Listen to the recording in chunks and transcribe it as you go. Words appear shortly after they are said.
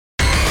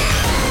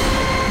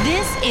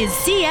is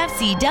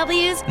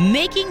CFCW's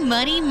Making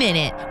Money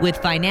Minute with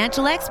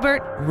financial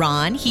expert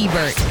Ron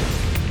Hebert.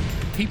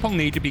 People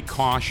need to be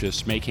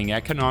cautious making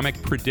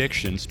economic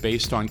predictions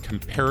based on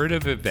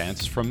comparative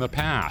events from the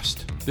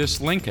past.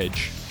 This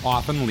linkage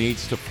often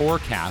leads to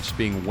forecasts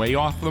being way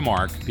off the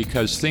mark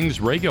because things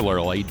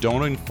regularly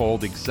don't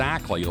unfold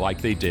exactly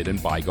like they did in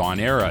bygone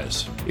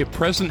eras. If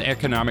present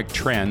economic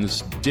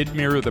trends did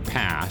mirror the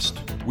past,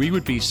 we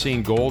would be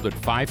seeing gold at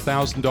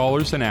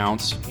 $5,000 an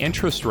ounce,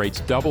 interest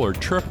rates double or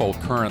triple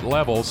current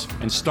levels,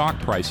 and stock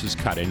prices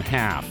cut in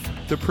half.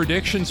 The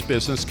predictions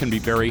business can be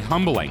very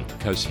humbling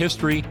because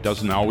history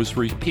doesn't always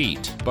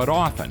repeat, but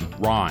often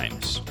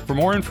rhymes. For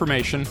more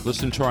information,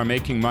 listen to our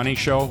Making Money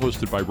show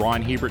hosted by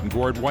Ron Hebert and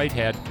Gord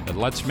Whitehead at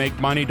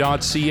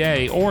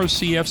letsmakemoney.ca or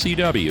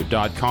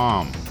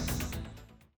cfcw.com.